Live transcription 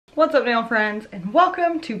What's up, nail friends, and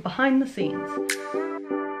welcome to Behind the Scenes.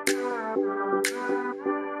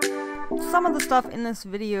 Some of the stuff in this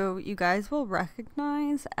video you guys will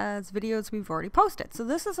recognize as videos we've already posted. So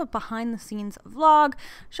this is a behind the scenes vlog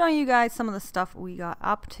showing you guys some of the stuff we got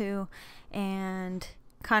up to and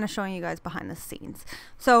kind of showing you guys behind the scenes.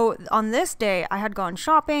 So on this day I had gone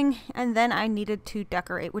shopping and then I needed to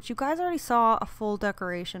decorate, which you guys already saw a full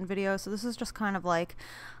decoration video. So this is just kind of like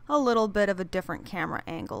a little bit of a different camera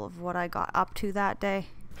angle of what I got up to that day.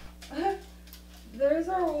 Those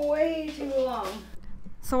are way too long.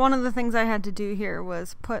 So one of the things I had to do here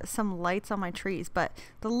was put some lights on my trees, but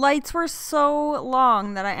the lights were so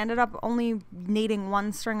long that I ended up only needing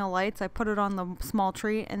one string of lights. I put it on the small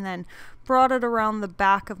tree and then brought it around the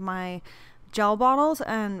back of my gel bottles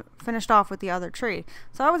and finished off with the other tree.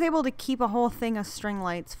 So I was able to keep a whole thing of string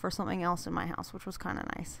lights for something else in my house, which was kind of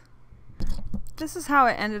nice. This is how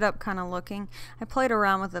it ended up kind of looking. I played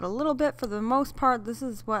around with it a little bit. For the most part, this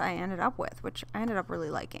is what I ended up with, which I ended up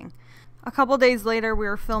really liking. A couple days later, we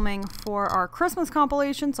were filming for our Christmas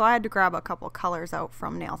compilation, so I had to grab a couple colors out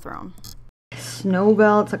from Nail Throne.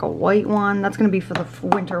 Snowbell, it's like a white one. That's going to be for the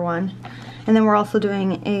winter one. And then we're also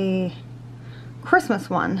doing a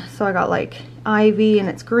Christmas one. So I got like ivy and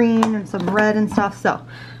it's green and some red and stuff. So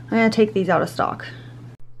I'm going to take these out of stock.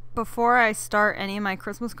 Before I start any of my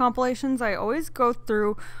Christmas compilations, I always go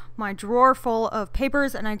through my drawer full of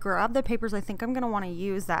papers and I grab the papers I think I'm going to want to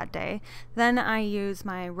use that day. Then I use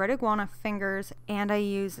my red iguana fingers and I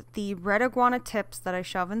use the red iguana tips that I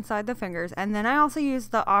shove inside the fingers, and then I also use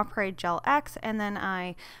the Opry Gel X, and then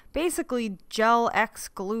I basically Gel X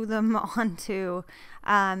glue them onto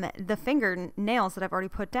the fingernails that I've already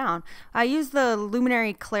put down. I use the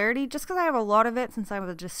Luminary Clarity just because I have a lot of it since I'm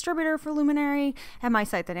a distributor for Luminary at my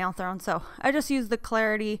site, the Nail Throne. So I just use the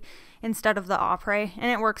Clarity instead of the Opry,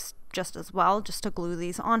 and it works just as well, just to glue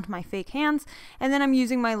these onto my fake hands. And then I'm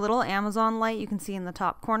using my little Amazon light you can see in the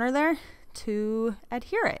top corner there to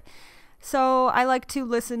adhere it. So I like to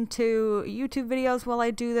listen to YouTube videos while I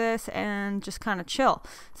do this and just kind of chill.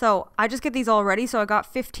 So I just get these all ready. So I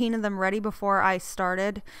got 15 of them ready before I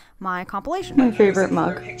started my compilation. My favorite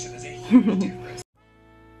mug.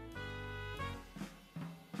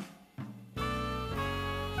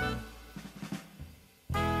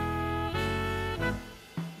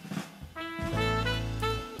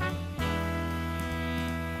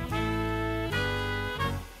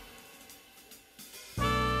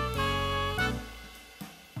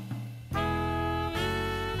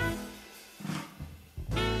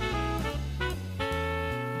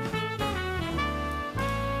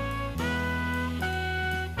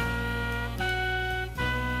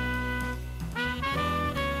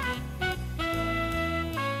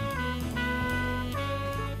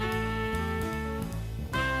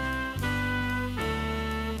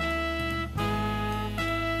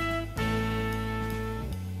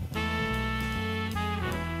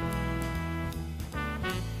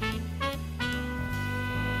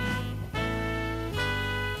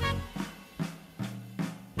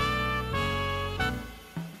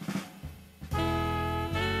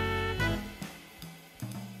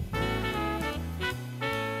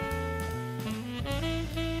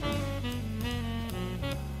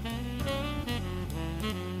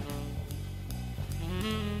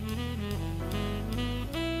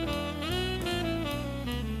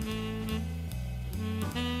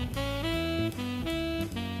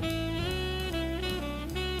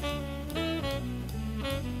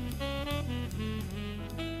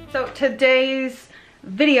 So today's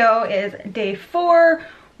video is day 4.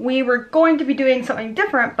 We were going to be doing something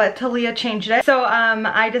different, but Talia changed it. So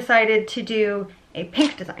I decided to do a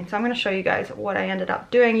pink design. So I'm going to show you guys what I ended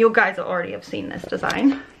up doing. You guys already have seen this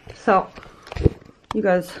design. So you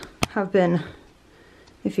guys have been,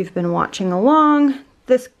 if you've been watching along,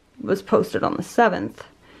 this was posted on the 7th.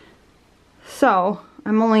 So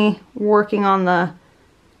I'm only working on the,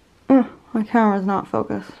 my camera's not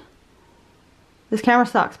focused. This camera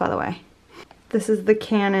sucks, by the way. This is the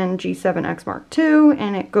Canon G7X Mark II,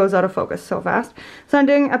 and it goes out of focus so fast. So I'm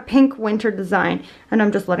doing a pink winter design, and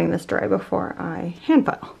I'm just letting this dry before I hand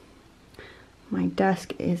file. My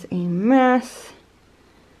desk is a mess.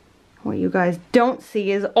 What you guys don't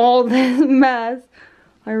see is all this mess.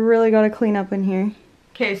 I really gotta clean up in here.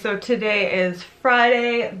 Okay, so today is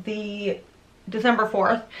Friday, the December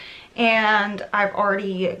 4th. And I've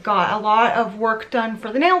already got a lot of work done for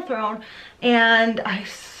the Nail Throne, and I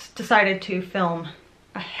decided to film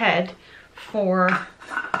ahead for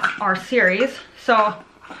our series. So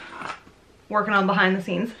working on behind the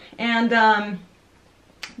scenes and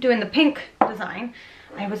doing the pink design.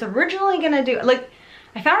 I was originally gonna do, like,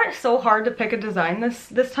 I found it so hard to pick a design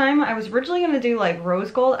this time. I was originally gonna do like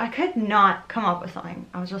rose gold. I could not come up with something.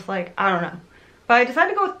 I was just like, I don't know. But I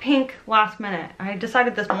decided to go with pink last minute. I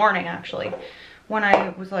decided this morning actually, when I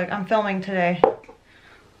was like, I'm filming today.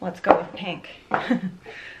 Let's go with pink.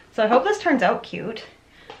 So I hope this turns out cute.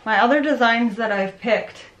 My other designs that I've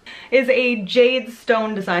picked is a jade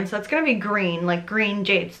stone design. So that's gonna be green, like green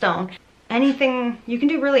jade stone. Anything, you can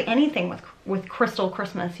do really anything with crystal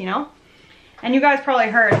Christmas, you know? And you guys probably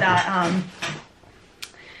heard that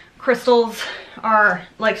crystals are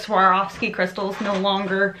like Swarovski crystals, no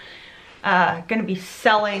longer gonna be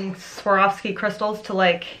selling Swarovski crystals to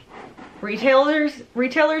like retailers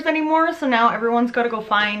anymore. So now everyone's got to go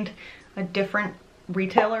find a different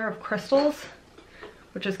retailer of crystals,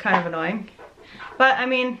 which is kind of annoying. But I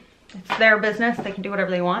mean, it's their business. They can do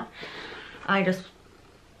whatever they want. I just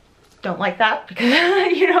don't like that because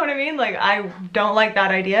you know what I mean? Like I don't like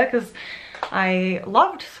that idea because I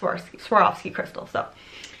loved Swarovski crystals, so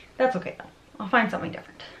that's okay though. I'll find something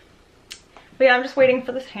different. But yeah, I'm just waiting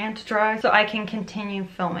for this hand to dry so I can continue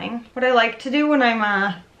filming. What I like to do when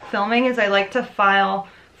I'm filming is I like to file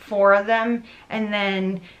 4 of them and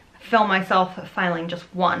then film myself filing just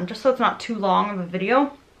one, just so it's not too long of a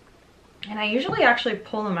video. And I usually actually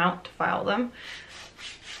pull them out to file them,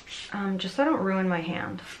 just so I don't ruin my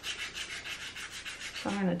hand. So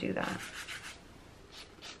I'm gonna do that.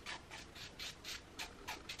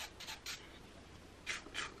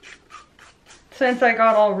 Since I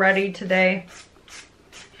got all ready today,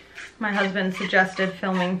 my husband suggested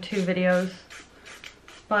filming 2 videos,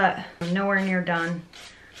 but I'm nowhere near done.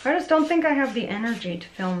 I just don't think I have the energy to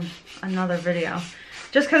film another video.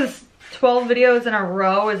 Just because 12 videos in a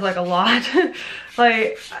row is like a lot.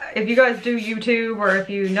 Like, if you guys do YouTube or if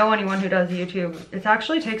you know anyone who does YouTube, it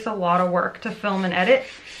actually takes a lot of work to film and edit.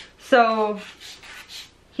 So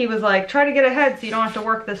he was like, try to get ahead so you don't have to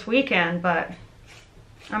work this weekend, but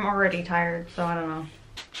I'm already tired, so I don't know.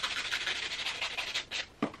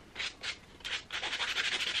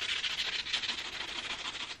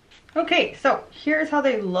 Okay, so here's how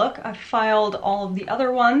they look. I've filed all of the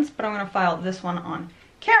other ones, but I'm gonna file this one on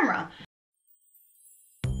camera.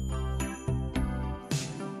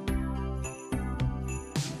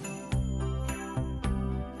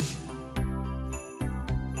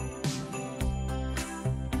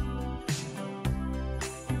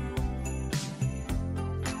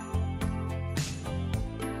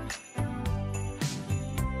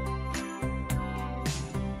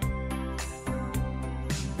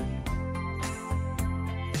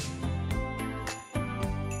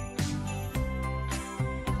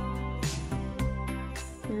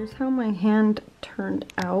 Here's how my hand turned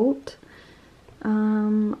out.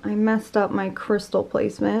 I messed up my crystal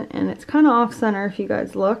placement and it's kind of off center if you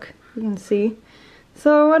guys look. You can see.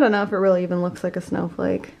 So I don't know if it really even looks like a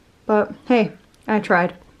snowflake. But hey, I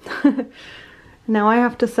tried. Now I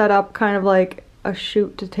have to set up kind of like a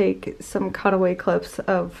shoot to take some cutaway clips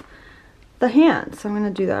of the hand. So I'm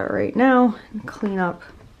going to do that right now and clean up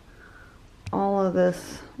all of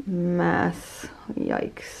this mess.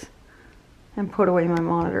 Yikes. And put away my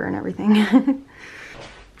monitor and everything.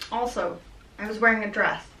 Also, I was wearing a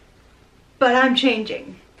dress, but I'm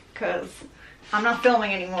changing because I'm not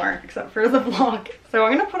filming anymore except for the vlog. So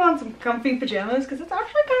I'm gonna put on some comfy pajamas because it's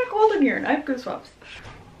actually kind of cold in here and I have goosebumps.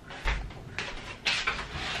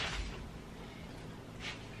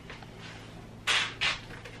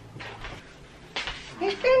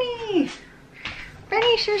 Hey, Benny!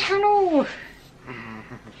 Benny says hello!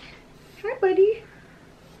 Hi, buddy.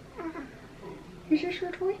 Is this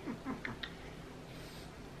your toy?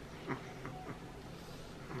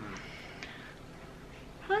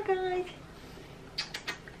 Hi guys.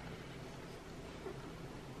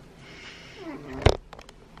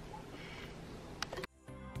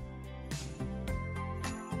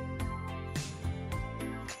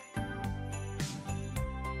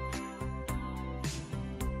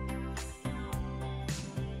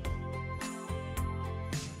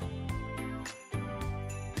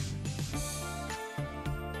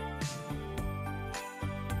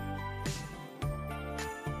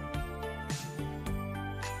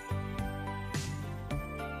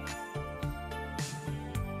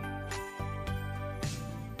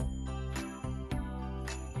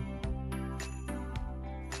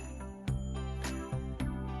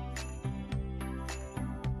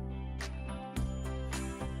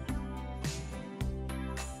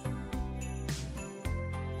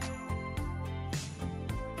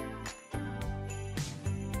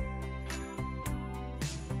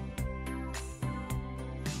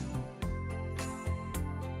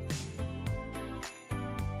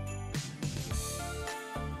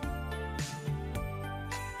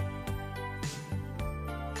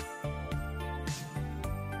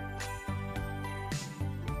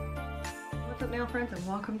 up, nail friends, and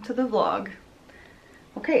welcome to the vlog.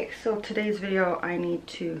 Okay, so today's video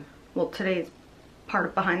today's part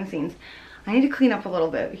of behind the scenes. I need to clean up a little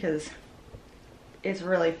bit because it's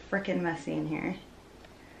really freaking messy in here.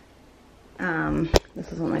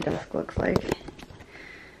 This is what my desk looks like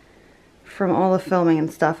from all the filming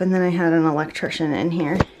and stuff, and then I had an electrician in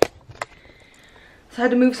here. So I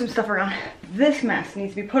had to move some stuff around. This mess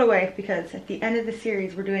needs to be put away because at the end of the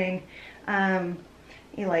series we're doing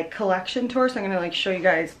a collection tour, so I'm gonna show you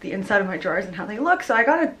guys the inside of my drawers and how they look. So I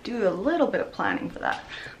gotta do a little bit of planning for that,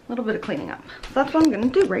 a little bit of cleaning up. So that's what I'm gonna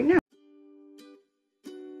do right now.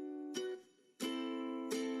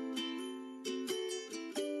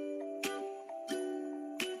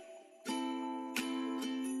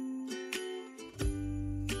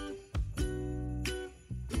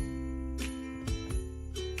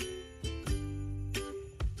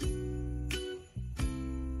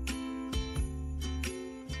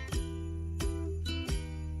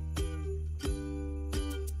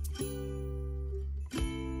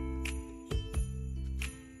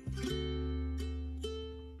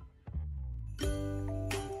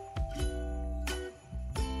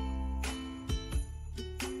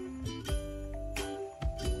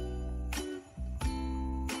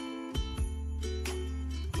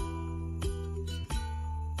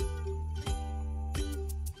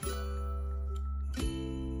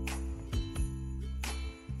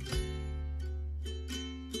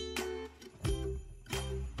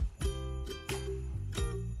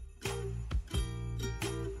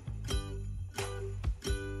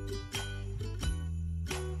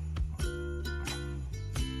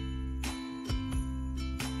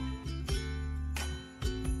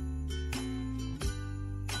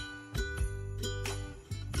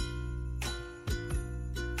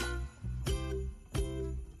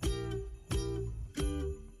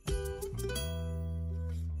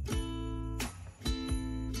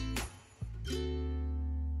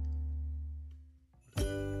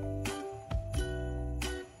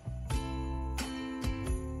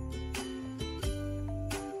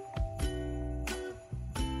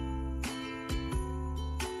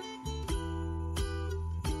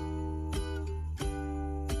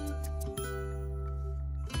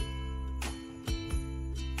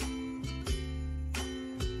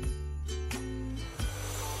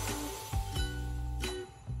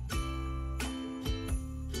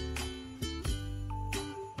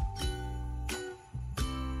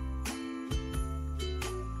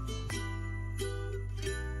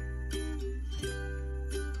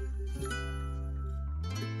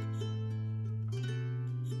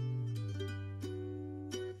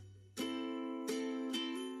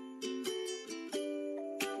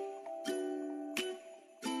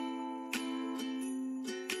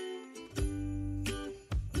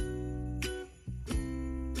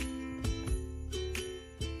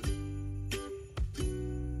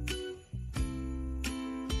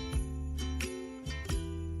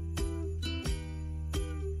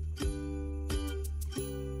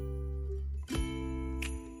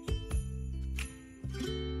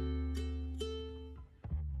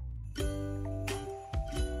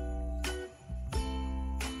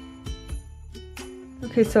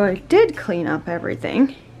 Okay, so I did clean up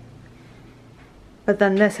everything, but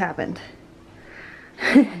then this happened.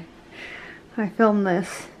 I filmed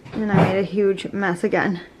this and I made a huge mess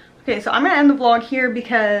again. Okay, so I'm gonna end the vlog here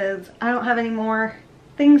because I don't have any more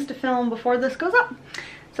things to film before this goes up.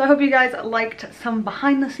 So I hope you guys liked some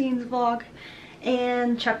behind the scenes vlog,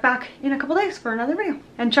 and check back in a couple days for another video.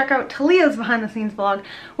 And check out Talia's behind the scenes vlog,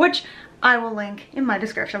 which I will link in my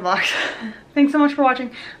description box. Thanks so much for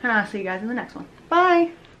watching, and I'll see you guys in the next one.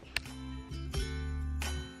 Bye!